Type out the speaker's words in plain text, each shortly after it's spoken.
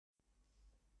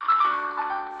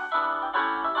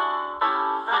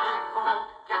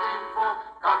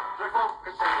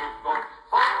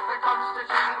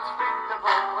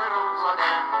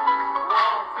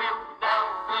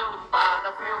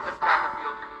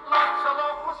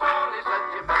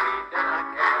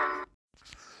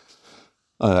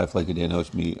I'd like to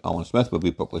announce me, Alan Smith, will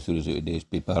be published in today's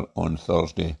paper on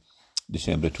Thursday,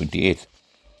 December 28th.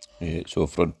 So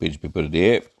front page paper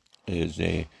today is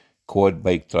a quad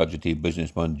bike tragedy.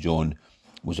 Businessman John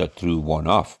was a true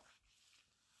one-off.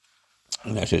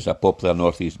 And this is a popular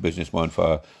northeast businessman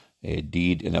for a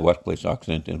deed in a workplace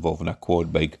accident involving a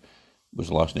quad bike was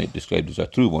last night described as a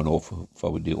true one-off if I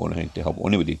would do anything to help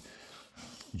anybody.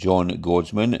 John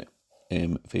Godsman,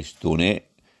 from Stoney,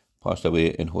 passed away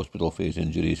in hospital for his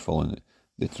injuries following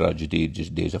the tragedy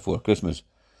just days before Christmas.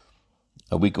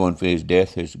 A week on for his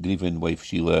death, his grieving wife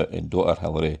Sheila and daughter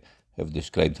Hilary have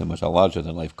described him as a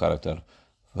larger-than-life character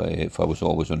if I was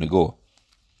always on the go.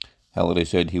 Hilary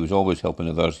said he was always helping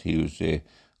others. He was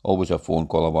always a phone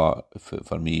call away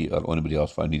for me or anybody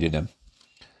else if I needed him.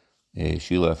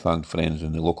 Sheila thanked friends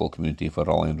in the local community for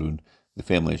rallying around the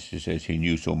family. She says he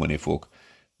knew so many folk.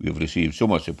 We have received so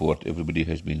much support. Everybody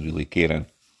has been really caring.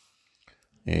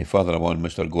 Father of one,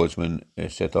 Mr. Godsman,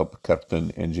 set up Kirkton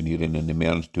Engineering in the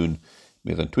Mearnstown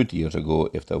more than 20 years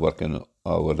ago after working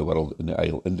all over the world in the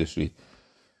oil industry.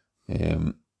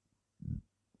 He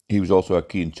was also a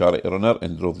keen charity runner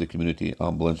and drove the community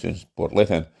ambulance in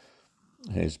Portlethen.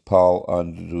 His pal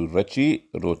Andrew Ritchie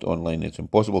wrote online, "It's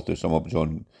impossible to sum up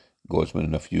John Godsman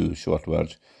in a few short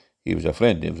words. He was a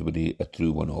friend, everybody, a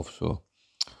true one-off." So,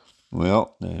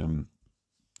 well,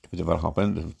 if it ever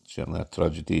happened, it's certainly a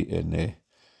tragedy, and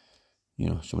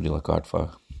somebody like that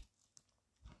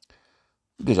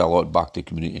gives a lot back to the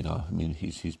community. I mean,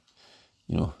 he's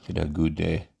had a good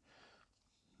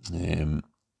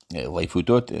life out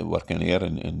of it, working there,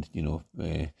 and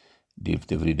Dave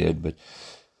every day, but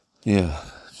yeah,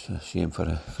 it's a shame for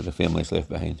the families left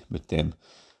behind. But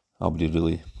nobody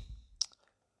really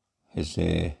has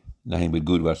nothing but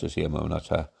good words to say about him.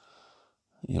 That's a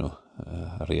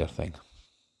rare thing.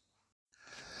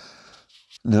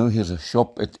 Now here's a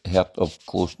shop at heart of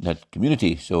close-knit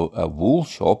community. So a wool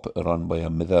shop run by a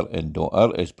mother and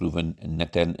daughter is proven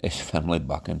knitting is firmly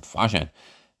back in fashion.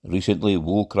 Recently,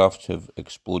 wool crafts have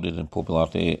exploded in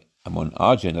popularity among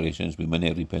our generations, with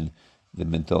many reaping the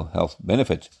mental health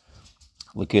benefits.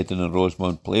 Located in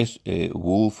Rosemount Place,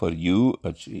 Wool for You,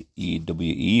 that's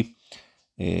EWE,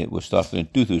 was started in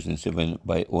 2007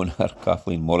 by owner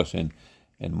Kathleen Morrison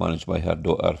and managed by her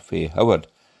daughter Faye Howard.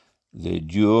 The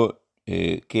duo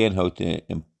ken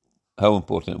how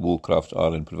important wool crafts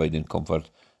are in providing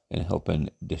comfort and helping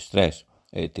de-stress,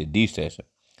 I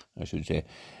should say.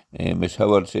 Miss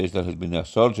Howard says there has been a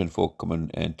surge in folk coming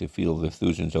in to feel the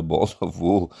thousands of balls of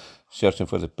wool, searching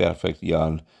for the perfect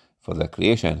yarn for their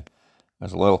creation.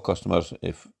 As loyal customers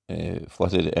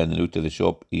flitted in and out of the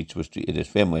shop, each was treated as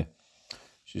family.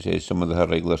 She says some of her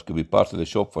regulars could be part of the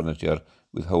shop furniture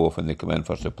with how often they come in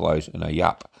for supplies and a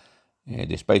yap.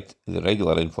 Despite the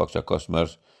regular influx of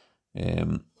customers,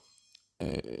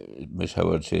 Miss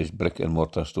Howard says brick and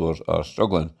mortar stores are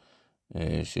struggling.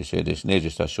 She said it's not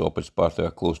just a shop, it's part of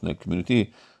a close-knit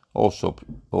community. All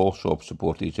shops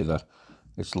support each other.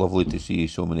 It's lovely to see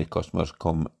so many customers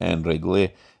come in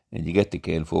regularly, and you get to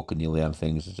ken folk and you learn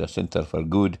things. It's a centre for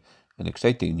good and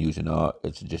exciting news and art.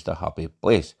 It's just a happy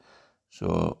place.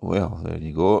 So, well, there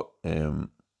you go.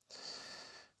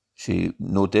 She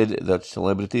noted that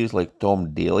celebrities like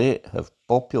Tom Daley have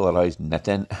popularised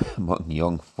knitting among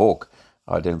young folk.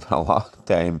 Adding for a long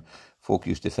time, folk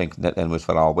used to think knitting was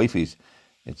for all wifeys.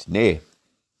 It's nay.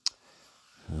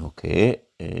 Okay,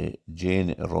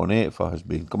 Jane Ronnie, who has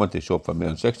been coming to the shop for more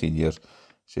than 16 years,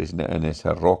 says knitting is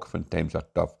her rock when times are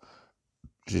tough.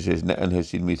 She says knitting has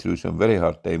seen me through some very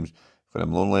hard times. When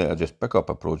I'm lonely, I just pick up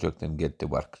a project and get to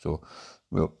work. So,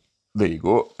 well, there you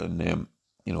go. And,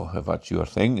 if that's your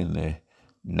thing, and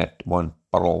knit one,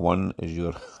 purl one is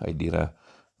your idea of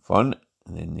fun,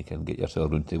 and then you can get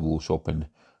yourself into a wool shop in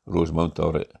Rosemount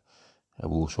or a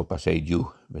wool shop beside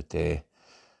you. But I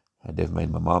did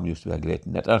mind my mum used to be a great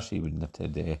knitter. She would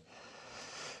knit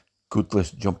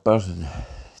coatless jumpers and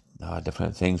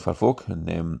different things for folk, and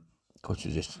of course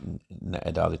she just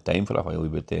knitted all the time for a while.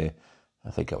 But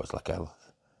I think it was like a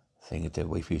thing that the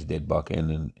wifeys did back in,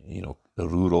 and the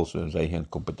rurals and Zion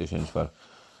competitions for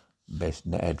best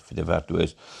knitted for the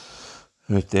virtuous.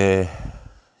 But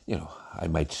I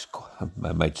might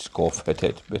scoff at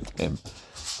it, but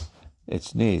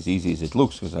it's not as easy as it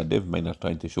looks, because I did mine are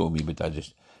trying to show me, but I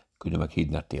just couldn't make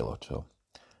head nor tail out. So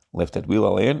left it wheel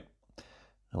alone.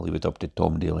 I'll leave it up to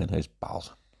Tom Daly and his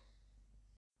pals.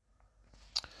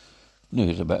 Now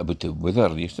here's a bit about the weather.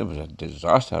 Yesterday was a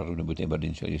disaster around about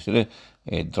Aberdeenshire yesterday.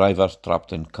 Drivers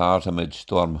trapped in cars amid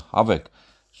storm havoc.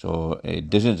 So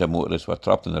dozens of motorists were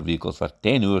trapped in their vehicles for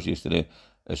 10 hours yesterday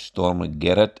as Storm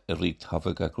Gerrit wreaked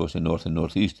havoc across the north and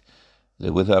northeast.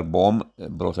 The weather bomb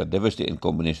brought a devastating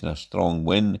combination of strong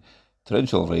wind,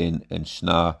 torrential rain and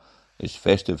snow as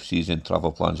festive season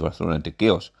travel plans were thrown into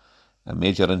chaos. A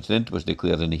major incident was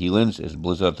declared in the Highlands as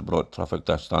blizzard brought traffic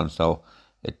to a standstill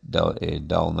at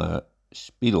Dalna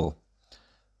Speedle.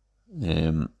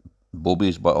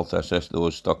 Bobbies battled to assist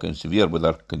those stuck in severe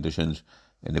weather conditions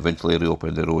and eventually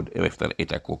reopened the road after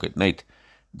 8 o'clock at night.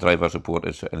 Drivers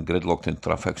reported sitting gridlocked in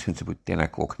traffic since about 10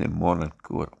 o'clock in the morning.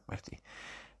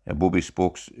 A Bobby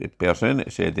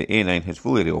spokesperson said the A9 has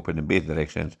fully reopened in both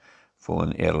directions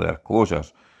following earlier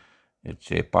closures.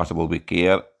 It's possible with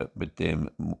care, but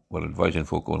we're advising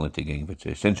folk only to go if it's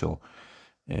essential.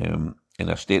 In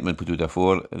a statement put out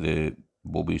before, the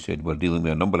Bobby said we're dealing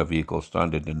with a number of vehicles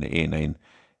stranded in the A9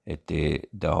 at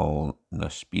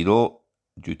Dalnaspiro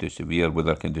due to severe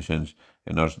weather conditions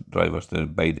and urged drivers to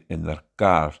bide in their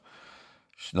cars.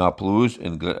 Snow plows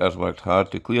and gritters worked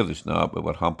hard to clear the snow, but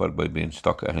were hampered by being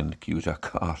stuck in queues of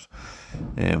cars.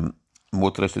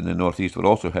 Motorists in the northeast were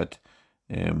also hit.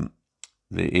 The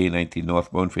A90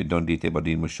 northbound from Dundee to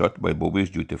Aberdeen was shut by Bobbies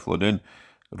due to flooding.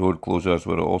 Road closures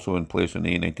were also in place on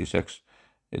the A96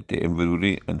 at the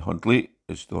Inverurie and Huntly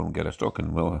as storm got stuck.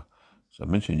 And well, as I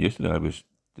mentioned yesterday, I was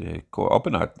caught up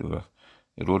in that. The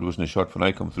road wasn't shut when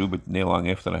I come through, but no long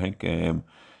after, I think.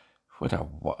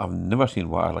 I've never seen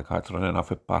water like that running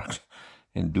off of parks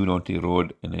and down onto the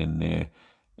road, and then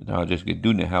I just get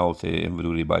down the hill to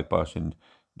Inverurie bypass and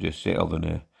just settled on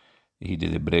the head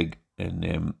of the brig,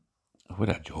 and what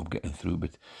a job getting through.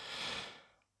 But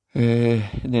and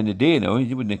then the day now,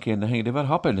 you wouldn't care nothing had ever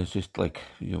happened. It's just like,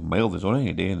 mild as only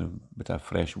a day and a bit of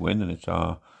fresh wind, and it's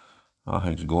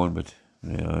things going. But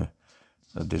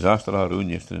a disaster around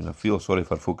yesterday, and I feel sorry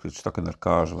for folk that's stuck in their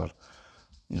cars for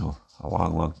a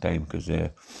long time, because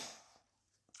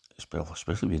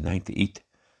especially with 9 to eat,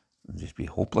 and just be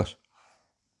hopeless.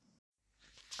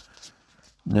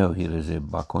 Now here is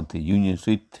back onto Union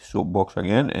Street soapbox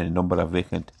again, and a number of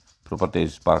vacant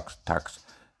properties sparks tax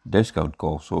discount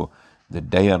call. So the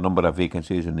dire number of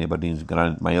vacancies in Aberdeen's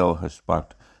Grand Mile has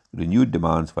sparked renewed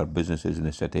demands for businesses in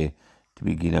the city to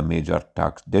begin a major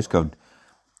tax discount.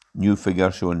 New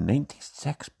figures show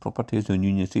 96 properties on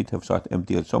Union Street have sat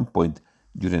empty at some point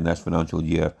during this financial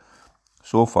year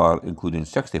so far, including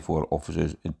 64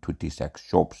 offices and 26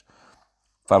 shops.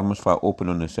 Farmers for open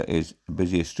on the city's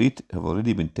busiest street have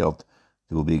already been told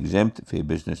they will be exempt from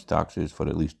business taxes for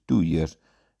at least 2 years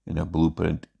in a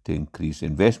blueprint to increase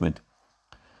investment.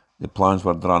 The plans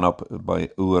were drawn up by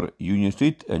Our Union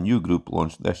Street, a new group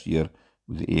launched this year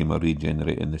with the aim of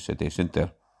regenerating the city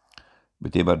centre.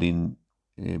 But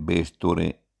Aberdeen-based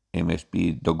Tory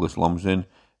MSP Douglas Lumsden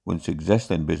wants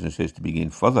existing businesses to begin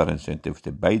further incentives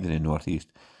to bide in the North East.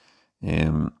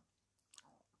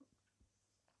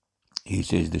 He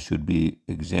says they should be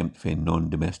exempt from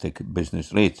non-domestic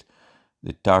business rates.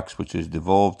 The tax, which is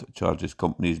devolved, charges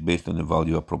companies based on the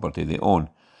value of property they own.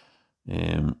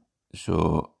 The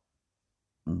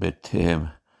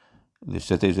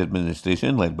city's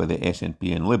administration, led by the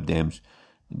SNP and Lib Dems,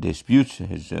 disputes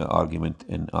his argument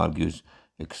and argues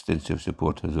extensive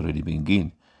support has already been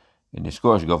gained. And the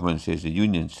Scottish Government says the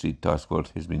Union Street Task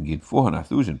Force has been given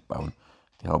 £400,000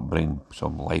 to help bring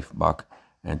some life back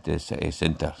into the city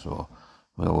centre. So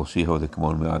we'll see how they come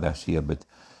on with all this here, but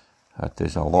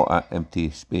there's a lot of empty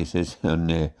spaces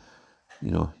and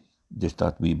just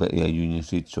that wee bit of Union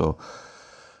Street. So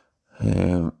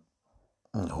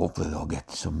hopefully they'll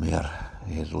get some more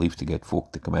relief to get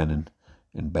folk to come in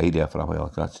and bide there for a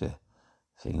while. That's the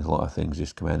thing. A lot of things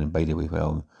just come in and bide away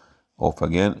well and off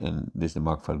again, and this is the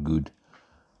mark for good.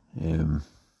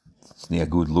 It's not a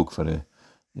good look for the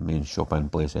main shopping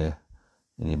place in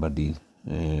Aberdeen.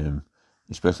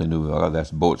 Especially now with all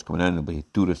this boats coming in, there'll be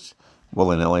tourists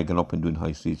willy-nilly going up and doing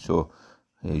High Street, so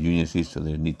Union Street, so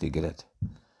they need to get it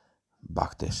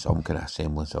back to some kind of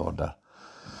semblance order.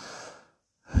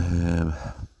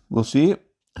 We'll see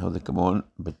how they come on,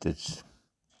 but it's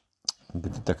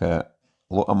going to take a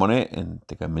lot of money and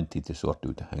take a minty to sort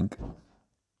out, I think.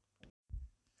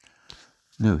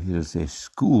 Now, here's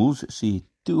schools see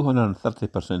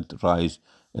 230% rise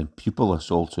in pupil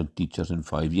assaults on teachers in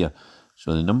 5 years.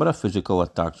 So the number of physical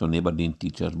attacks on Aberdeen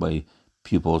teachers by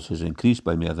pupils has increased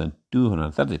by more than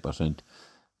 230%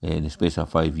 in the space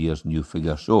of 5 years, new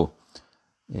figures show.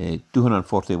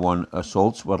 241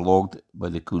 assaults were logged by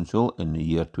the council in the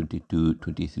year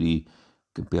 22-23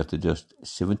 compared to just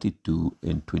 72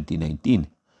 in 2019.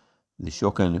 The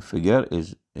shocking figure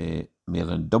is more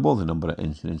than double the number of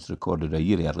incidents recorded a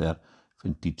year earlier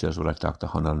when teachers were attacked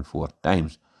 104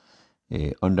 times.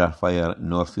 Under fire,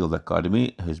 Northfield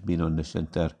Academy has been at the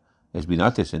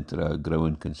centre of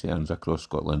growing concerns across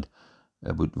Scotland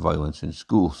about violence in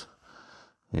schools.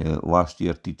 Last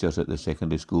year, teachers at the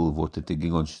secondary school voted to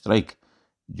go on strike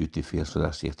due to fears for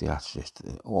their safety. That's just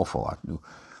awful.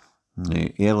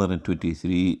 Earlier in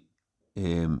 23,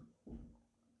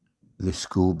 the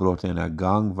school brought in a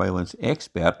gang violence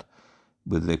expert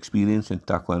with experience in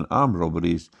tackling armed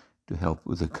robberies to help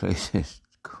with the crisis.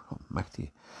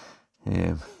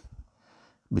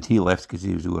 But he left because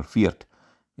he was overfeared.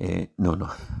 No,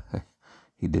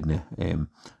 he didn't.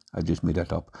 I just made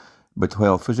that up. But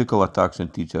while physical attacks on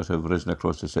teachers have risen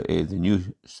across the city, the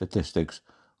new statistics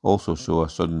also show a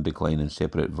sudden decline in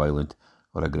separate violent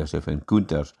or aggressive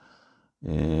encounters.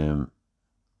 A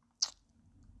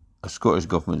Scottish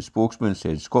Government spokesman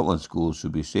said Scotland schools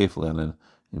should be safe learning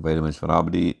environments for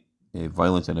everybody.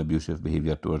 Violent and abusive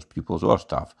behaviour towards pupils or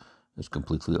staff is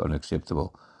completely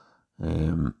unacceptable.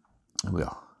 Everybody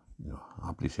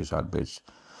says that, but it's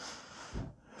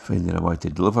finding a way to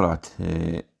deliver that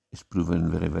is proven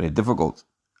very, very difficult.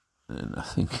 And I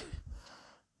think,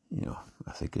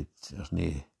 there's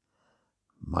no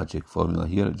magic formula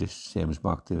here. It just stems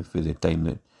back to for the time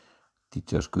that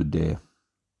teachers could,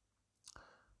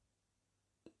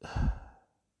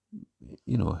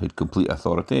 had complete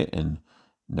authority, and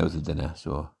now they don't.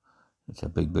 So it's a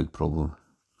big, big problem.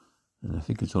 And I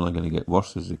think it's only going to get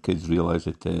worse as the kids realise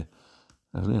that there's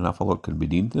really an awful lot can be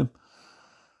done to them.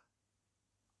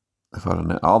 For in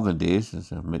the olden days,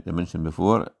 as I mentioned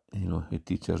before, the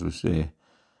teachers would say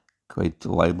quite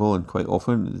liable, and quite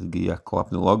often they'd give you a clap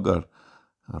in the lug or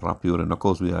rap you over the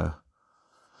knuckles with a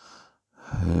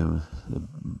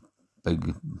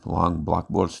big long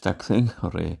blackboard stick thing,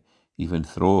 or even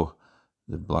throw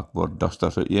the blackboard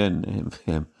dusters at you, and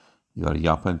you are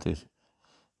yapping to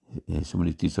so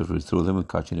many teachers would throw them and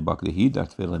catch you in the back of the head.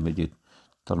 That fairly made you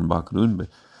turn back round. But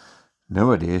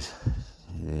nowadays,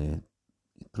 you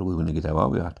probably wouldn't get away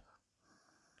with that.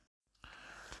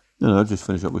 I'll just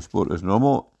finish up with sport as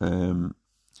normal.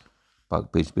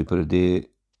 Back page paper today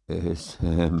is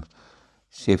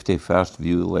safety first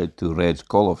view led to Reds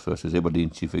call-off. So this is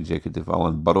Aberdeen Chief Executive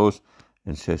Alan Burrows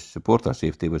insists supporter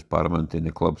safety was paramount in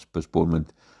the club's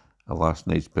postponement of last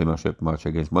night's Premiership match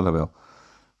against Motherwell.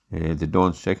 The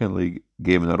Dons' second league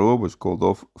game in a row was called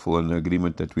off following an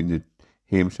agreement between the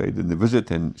home side and the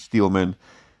visiting Steelmen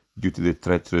due to the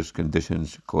treacherous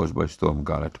conditions caused by Storm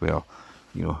Garrett. Well,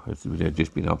 it would have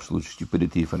just been absolute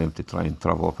stupidity for them to try and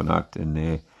travel up and that. And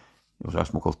there was a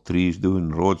smoke of trees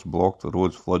down, roads blocked, the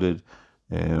roads flooded.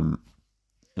 It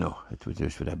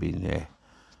would have been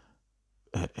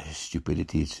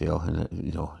stupidity itself. And,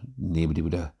 nobody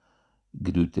would have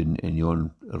got out in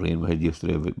yon rain we had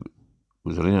yesterday. It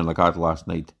was raining like that last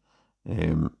night.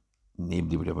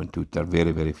 Nobody would have went out there,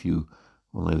 very, very few.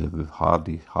 Only the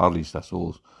hardest of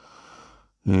souls.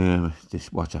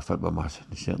 Just watch a football match.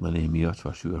 They certainly name me, that's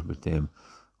for sure. But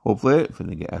hopefully, if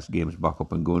they get us games back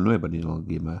up and going now, but they'll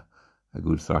give them a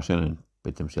good thrashing and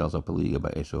put themselves up a league a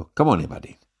bit. So come on,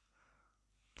 everybody.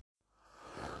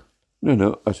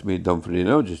 No, that's me done for you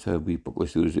now. Just a wee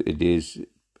publicity of today's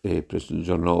Preston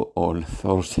Journal on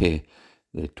Thursday,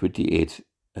 the 28th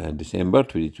December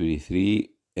 2023.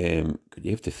 You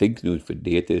have to think now for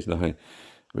date is nothing.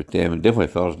 But definitely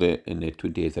Thursday in the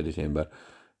 28th of December.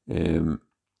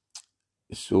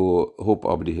 So hope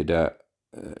everybody had a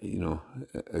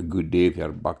good day if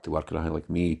you're back to work or anything like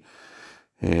me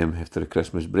after the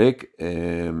Christmas break.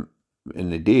 In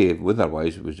the day,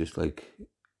 weather-wise, it was just like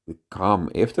calm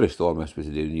after a storm. This was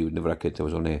the day you would never have kids. There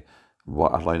was only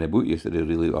water lying about yesterday.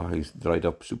 Really, things dried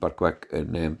up super quick,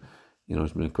 and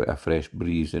it's been quite a fresh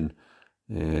breeze, and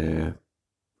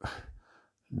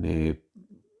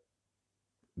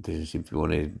doesn't seem to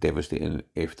be any devastating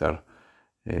after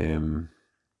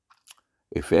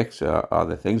effects.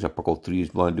 Other things, a couple of trees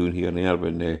blowing down here and there,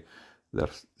 but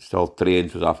there's still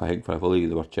trains was off, I think, for a fully.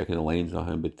 They were checking the lines, but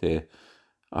everything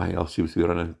else seems to be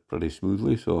running pretty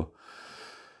smoothly. So,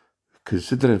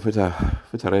 considering what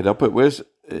I read up it was,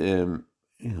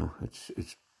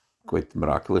 it's quite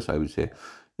miraculous, I would say.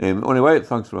 Anyway,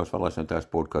 thanks very much for listening to this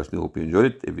podcast. I hope you enjoyed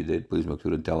it. If you did, please make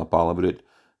sure and tell a pal about it.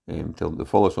 Tell them to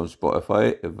follow us on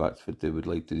Spotify if that's what they would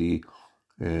like to do.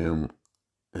 And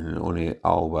only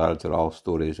all words or all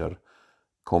stories or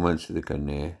comments they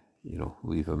can,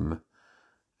 leave them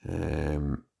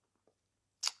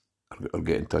or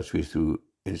get in touch with through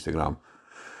Instagram.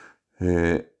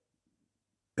 If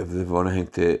they want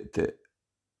anything to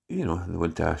they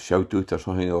want a shout out or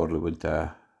something, or they want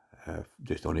to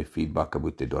just only feedback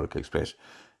about the Doric Express,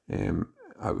 that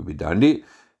would be dandy.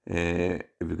 If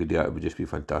we could do that, it would just be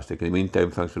fantastic. In the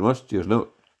meantime, thanks very much. Cheers now.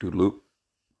 Toodaloo.